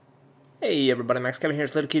Hey everybody, Max Kevin here.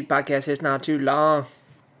 It's Little Cute Podcast. It's not too long.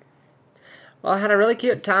 Well, I had a really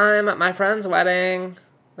cute time at my friend's wedding.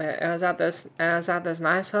 It was at this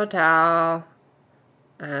nice hotel,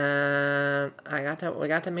 and we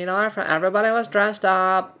got to meet all our friends. Everybody was dressed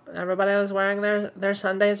up. Everybody was wearing their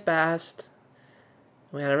Sunday's best.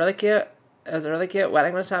 We had it was a really cute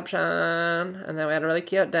wedding reception, and then we had a really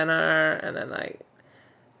cute dinner, and then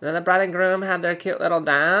the bride and groom had their cute little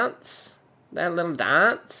dance. They had a little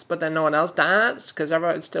dance, but then no one else danced because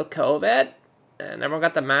it's still COVID, and everyone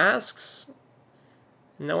got the masks.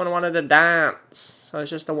 No one wanted to dance, so it's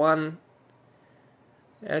just the one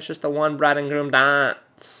bride and groom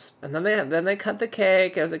dance. And then they cut the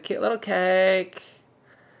cake. It was a cute little cake.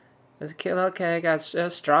 It's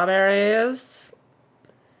just strawberries.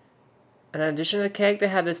 And in addition to the cake, they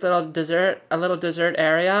had this little dessert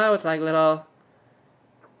area with like little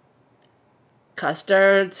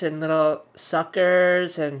custards and little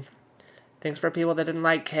suckers and things for people that didn't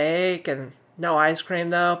like cake, and no ice cream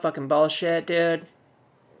though. Fucking bullshit, dude.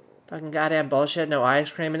 Fucking goddamn bullshit. No ice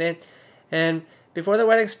cream in it. And before the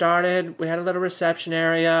wedding started, we had a little reception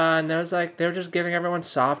area, and they were just giving everyone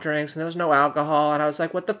soft drinks, and there was no alcohol. And I was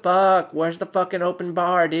like, what the fuck? Where's the fucking open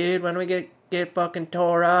bar, dude? When do we get fucking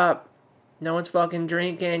tore up? No one's fucking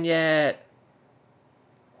drinking yet.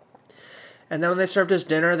 And then when they served us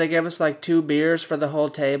dinner, they gave us like 2 beers for the whole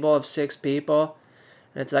table of 6 people.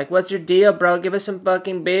 And it's like, what's your deal, bro? Give us some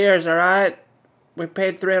fucking beers, alright? We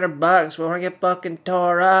paid $300. We want to get fucking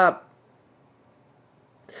tore up.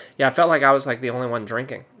 Yeah, I felt like I was like the only one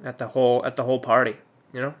drinking at the whole party.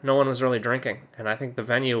 You know, no one was really drinking, and I think the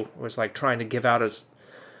venue was like trying to give out as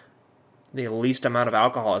the least amount of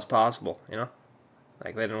alcohol as possible. You know,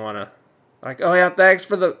 like they didn't want to. Like, oh yeah, thanks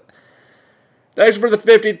for the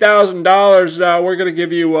 $50,000. We're gonna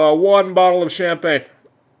give you 1 bottle of champagne.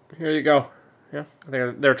 Here you go. Yeah,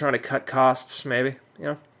 they're trying to cut costs, maybe. You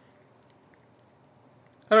know.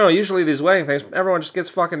 I don't know, usually these wedding things, everyone just gets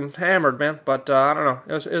fucking hammered, man. But, I don't know,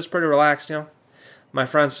 it was pretty relaxed, you know. My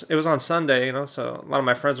friends, it was on Sunday, you know, so a lot of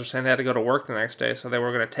my friends were saying they had to go to work the next day, so they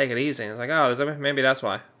were going to take it easy. And it's like, oh, maybe that's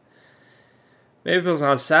why. Maybe if it was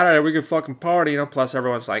on Saturday, we could fucking party, you know. Plus,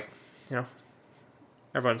 everyone's like, you know,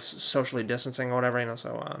 everyone's socially distancing or whatever, you know,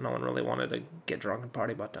 so no one really wanted to get drunk and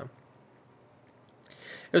party, but, it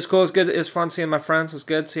was cool, it was good, it was fun seeing my friends, it was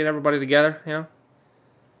good seeing everybody together, you know.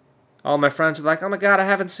 All my friends are like, oh my god, they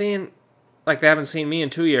haven't seen me in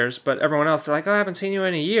 2 years, but everyone else, they're like, oh, I haven't seen you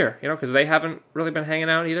in a year, you know, because they haven't really been hanging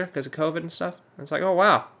out either because of COVID and stuff. And it's like, oh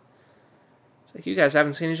wow. It's like, you guys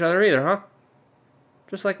haven't seen each other either, huh?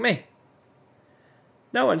 Just like me.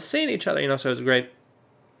 No one's seen each other, you know, so it was great.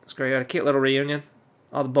 It's great. We had a cute little reunion.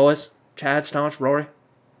 All the boys, Chad, Staunch, Rory,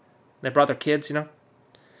 they brought their kids, you know.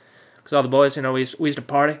 Because all the boys, you know, we used to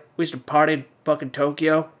party. We used to party in fucking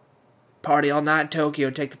Tokyo. Party all night in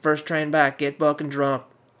Tokyo, take the first train back, get fucking drunk.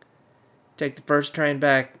 Take the first train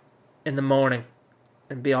back in the morning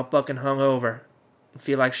and be all fucking hungover and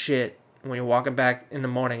feel like shit. And when you're walking back in the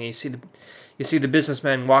morning and you see the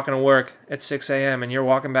businessmen walking to work at 6 a.m. and you're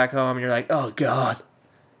walking back home and you're like, oh god,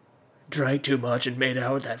 drank too much and made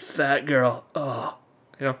out with that fat girl. Oh,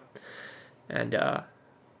 you know. And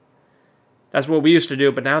that's what we used to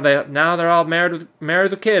do, but now they're all married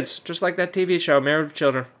with kids, just like that TV show, Married with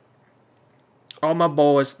Children. All my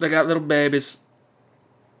boys, they got little babies.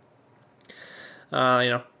 You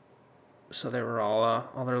know, so they were all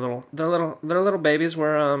their little babies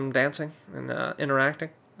were dancing and interacting.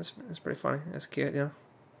 It's pretty funny. It's cute, you know.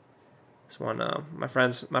 This one, my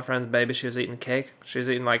friend's baby, she was eating cake. She was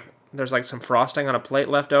eating there's like some frosting on a plate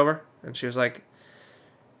left over, and she had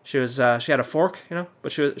a fork, you know,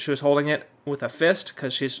 but she was holding it with a fist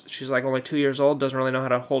because she's like only 2 years old, doesn't really know how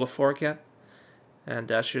to hold a fork yet.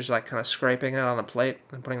 And she was like kind of scraping it on the plate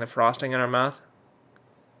and putting the frosting in her mouth.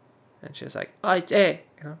 And she was like, oite,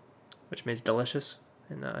 you know, which means delicious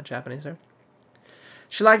in Japanese there.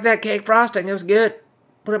 She liked that cake frosting. It was good.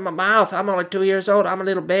 Put it in my mouth. I'm only 2 years old. I'm a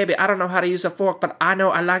little baby. I don't know how to use a fork, but I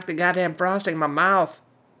know I like the goddamn frosting in my mouth.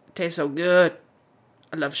 It tastes so good.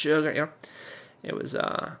 I love sugar, you know. It was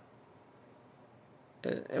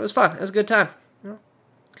fun. It was a good time, you know.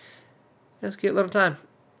 It was a cute little time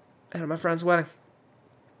at my friend's wedding.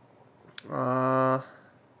 Yeah,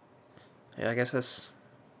 I guess that's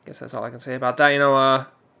all I can say about that. You know,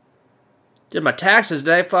 did my taxes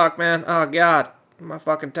today. Fuck, man. Oh god, my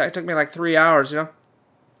fucking tax took me like 3 hours. You know,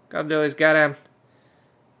 gotta do these goddamn.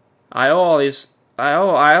 I owe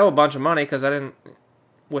a bunch of money because I didn't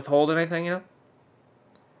withhold anything. You know.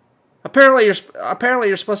 Apparently you're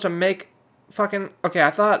supposed to make fucking okay.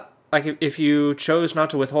 I thought like if you chose not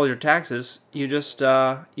to withhold your taxes, you just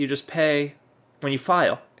pay when you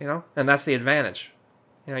file, and that's the advantage.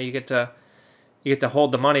 You get to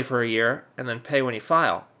hold the money for a year and then pay when you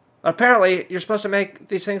file. Apparently, you're supposed to make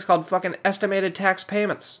these things called fucking estimated tax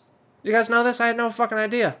payments. You guys know this? I had no fucking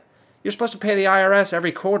idea. You're supposed to pay the IRS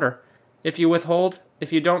every quarter if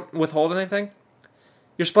you don't withhold anything.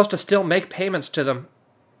 You're supposed to still make payments to them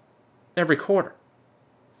every quarter.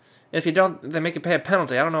 If you don't, they make you pay a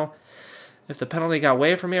penalty. I don't know if the penalty got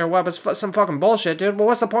waived from me or what, but it's some fucking bullshit, dude. Well,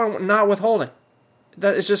 what's the point of not withholding?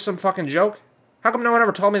 That is just some fucking joke? How come no one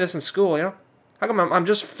ever told me this in school, How come I'm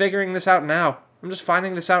just figuring this out now? I'm just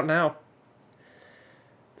finding this out now.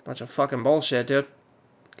 It's a bunch of fucking bullshit, dude.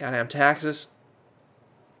 Goddamn taxes.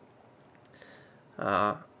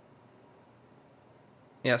 So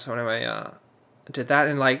anyway, I did that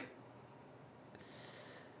and I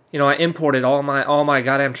imported all my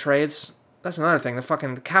goddamn trades. That's another thing.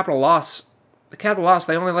 The capital loss,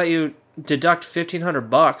 they only let you deduct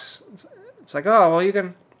 $1,500. It's like, oh, well, you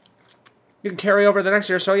can carry over the next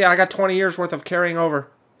year. So yeah, I got 20 years worth of carrying over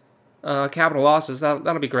capital losses.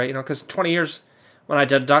 That'll be great, because 20 years when I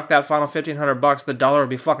deduct that final $1,500, the dollar would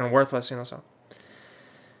be fucking worthless,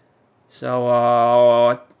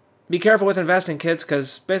 So be careful with investing, kids,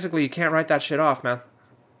 because basically you can't write that shit off, man.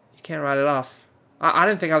 You can't write it off. I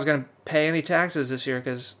didn't think I was gonna pay any taxes this year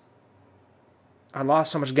because I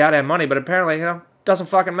lost so much goddamn money, but apparently, doesn't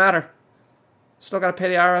fucking matter. Still gotta pay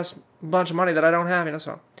the IRS a bunch of money that I don't have,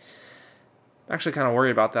 so. I'm actually kind of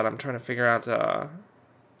worried about that. I'm trying to figure out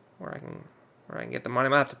where I can get the money. I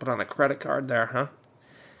might have to put it on the credit card there, huh?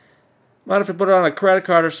 Might have to put it on a credit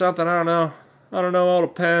card or something. I don't know. All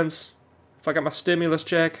depends. If I got my stimulus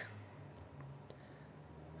check.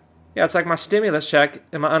 Yeah, it's like my stimulus check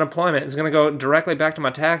and my unemployment is going to go directly back to my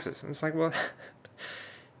taxes. And it's like, well,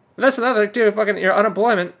 that's another thing, too. Fucking your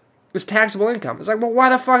unemployment is taxable income. It's like, well, why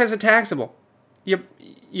the fuck is it taxable?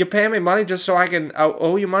 You pay me money just so I can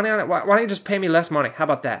owe you money on it? Why don't you just pay me less money? How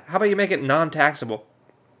about that? How about you make it non-taxable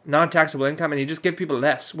income and you just give people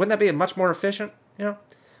less? Wouldn't that be much more efficient?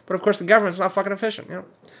 But of course the government's not fucking efficient.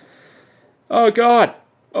 Oh God.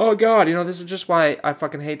 This is just why I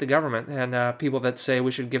fucking hate the government and people that say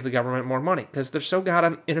we should give the government more money, because they're so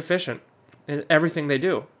goddamn inefficient in everything they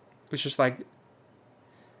do. It's just like,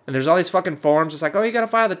 and there's all these fucking forms. It's like, oh, you gotta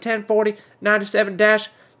file the 1040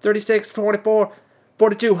 97-36 44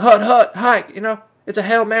 42 hut hike. It's a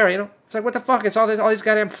Hail Mary. It's like, what the fuck? It's all these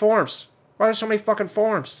goddamn forms. Why are there so many fucking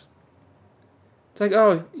forms? It's like,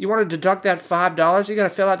 oh, you want to deduct that $5? You gotta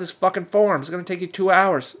fill out this fucking form. It's gonna take you 2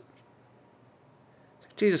 hours.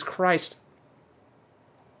 Jesus Christ.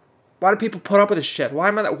 Why do people put up with this shit? Why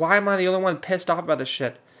am I the only one pissed off about this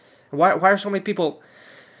shit? Why are so many people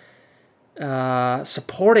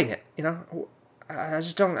supporting it? I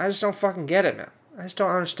just don't fucking get it, man. I just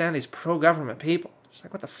don't understand these pro-government people. It's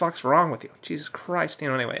like, what the fuck's wrong with you? Jesus Christ.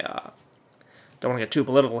 Anyway, don't want to get too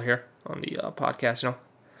political here on the podcast,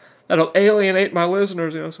 That'll alienate my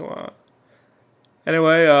listeners, so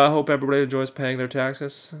anyway, I hope everybody enjoys paying their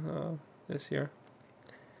taxes this year.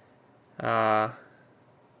 Okay,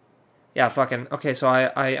 so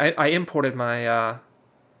I imported my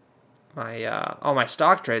all my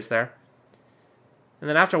stock trades there. And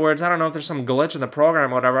then afterwards, I don't know if there's some glitch in the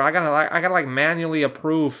program or whatever. I gotta manually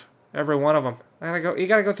approve every one of them. You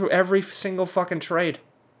gotta go through every single fucking trade.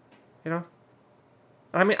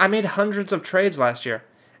 I made hundreds of trades last year.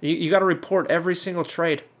 You gotta report every single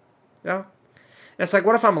trade. And it's like,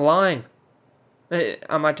 what if I'm lying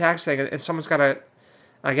on my tax thing and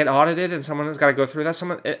I get audited and someone's got to go through that.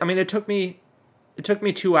 It took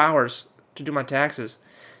me 2 hours to do my taxes.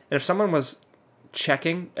 And if someone was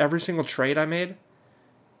checking every single trade I made,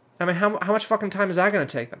 how much fucking time is that going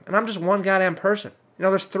to take them? And I'm just one goddamn person.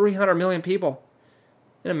 There's 300 million people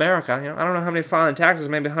in America. I don't know how many filing taxes,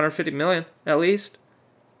 maybe 150 million at least.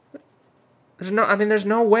 There's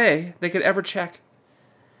no way they could ever check.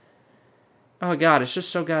 Oh God, it's just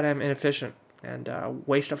so goddamn inefficient and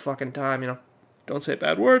waste of fucking time, Don't say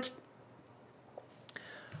bad words.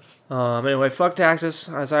 Anyway, fuck taxes.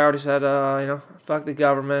 As I already said, fuck the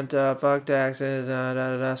government, fuck taxes.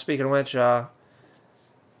 Speaking of which,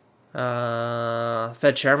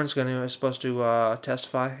 Fed chairman's supposed to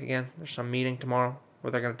testify again. There's some meeting tomorrow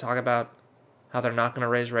where they're going to talk about how they're not going to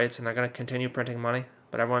raise rates and they're going to continue printing money.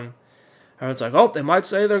 But everyone's like, oh, they might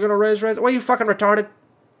say they're going to raise rates. Well, you fucking retarded.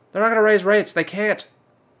 They're not going to raise rates. They can't.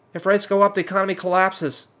 If rates go up, the economy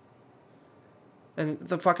collapses. And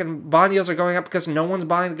the fucking bond yields are going up because no one's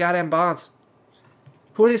buying the goddamn bonds.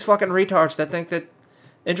 Who are these fucking retards that think that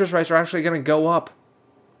interest rates are actually going to go up?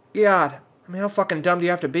 God. How fucking dumb do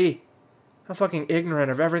you have to be? How fucking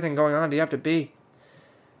ignorant of everything going on do you have to be?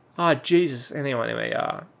 Oh, Jesus. Anyway,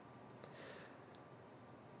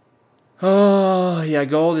 Oh, yeah,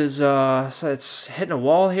 gold is, so it's hitting a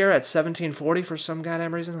wall here at 1740 for some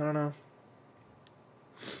goddamn reason. I don't know.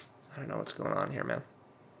 I don't know what's going on here, man.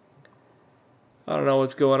 I don't know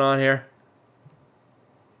what's going on here.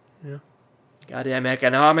 Yeah. Goddamn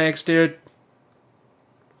economics, dude.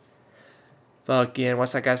 Fucking,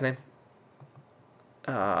 what's that guy's name?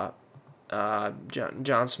 John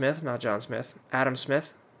Smith, not John Smith. Adam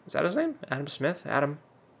Smith. Is that his name? Adam Smith? Adam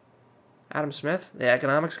Smith? The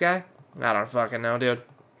economics guy? I don't fucking know, dude.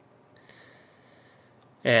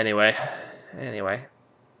 Anyway.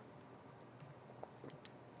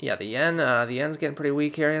 Yeah, the yen's getting pretty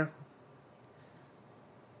weak here, you know?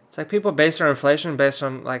 It's like people base their inflation based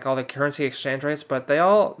on like all the currency exchange rates, but they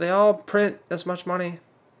all print as much money,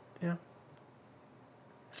 you know?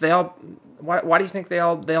 If they all, why do you think they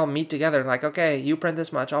all meet together? Like, okay, you print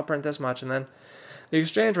this much, I'll print this much, and then the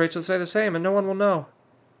exchange rates will stay the same, and no one will know.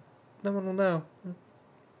 No one will know.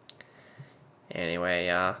 Anyway,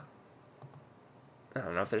 I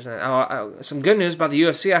don't know if there's any, some good news about the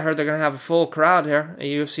UFC. I heard they're gonna have a full crowd here at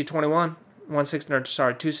UFC 21,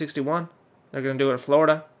 261. They're gonna do it in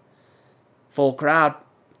Florida. Full crowd.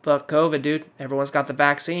 Fuck COVID, dude. Everyone's got the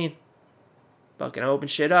vaccine. Fucking open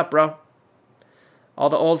shit up, bro. All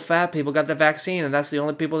the old fat people got the vaccine, and that's the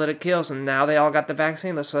only people that it kills, and now they all got the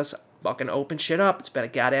vaccine. Let's fucking open shit up. It's been a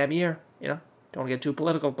goddamn year, you know? Don't want to get too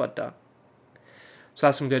political, but, so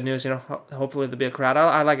that's some good news, you know? Hopefully there'll be a crowd.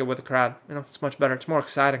 I like it with a crowd, you know? It's much better. It's more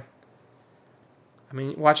exciting. I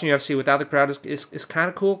mean, watching UFC without the crowd is kind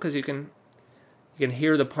of cool, because you can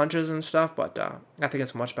hear the punches and stuff, but, I think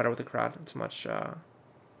it's much better with the crowd. It's much, I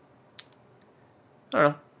don't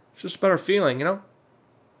know. It's just a better feeling, you know?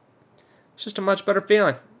 It's just a much better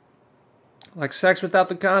feeling. Like sex without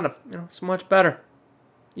the condom. You know, it's much better.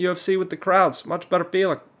 UFC with the crowds, much better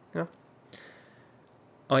feeling. You know.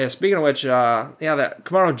 Oh yeah, speaking of which, that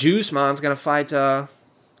Kamaru Usman's gonna fight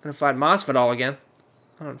Masvidal again.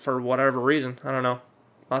 I don't know, for whatever reason. I don't know.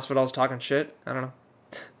 Masvidal's talking shit. I don't know.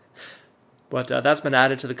 But that's been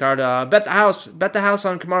added to the card. Bet the house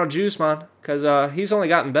on Kamaru Usman, because he's only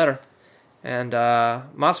gotten better, and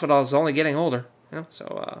Masvidal's only getting older. You know,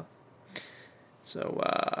 so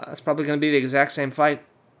that's probably going to be the exact same fight.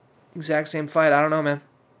 I don't know, man.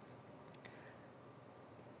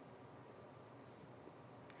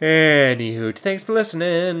 Anywho, thanks for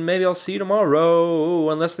listening. Maybe I'll see you tomorrow,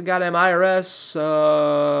 unless the goddamn IRS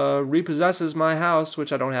repossesses my house,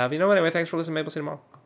 which I don't have. You know, anyway, thanks for listening. Maybe I'll see you tomorrow.